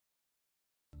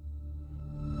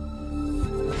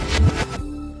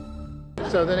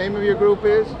So the name of your group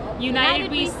is?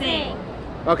 United We Sing.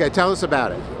 Okay, tell us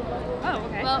about it. Oh,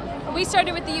 okay. Well, we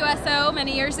started with the USO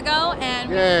many years ago, and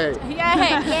Yay.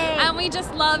 and we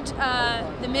just loved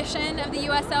the mission of the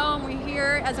USO, and we're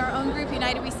here as our own group,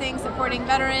 United We Sing, supporting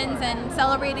veterans and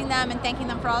celebrating them and thanking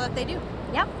them for all that they do.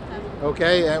 Yep.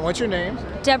 Okay, and what's your name?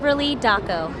 Deborah Lee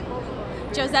Daco.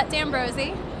 Josette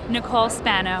D'Ambrosi. Nicole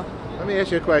Spano. Let me ask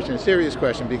you a question, a serious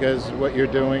question, because what you're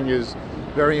doing is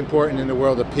very important in the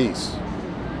world of peace.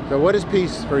 So what is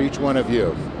peace for each one of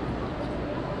you?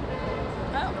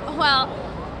 Oh, well,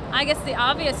 I guess the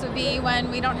obvious would be when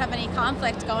we don't have any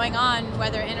conflict going on,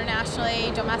 whether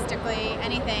internationally, domestically,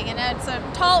 anything. And it's a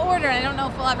tall order, and I don't know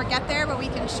if we'll ever get there, but we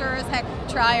can sure as heck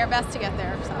try our best to get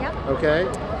there. So. Yep. Okay.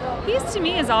 Peace to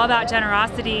me is all about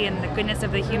generosity and the goodness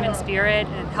of the human spirit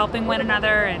and helping one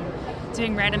another and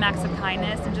doing random acts of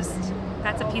kindness, and just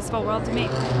that's a peaceful world to me.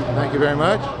 Thank you very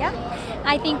much. Yep.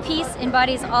 I think peace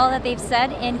embodies all that they've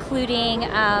said, including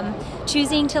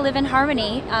choosing to live in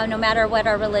harmony, no matter what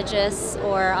our religious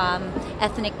or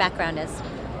ethnic background is.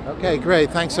 Okay, great.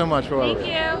 Thanks so much for all of it.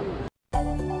 Thank you.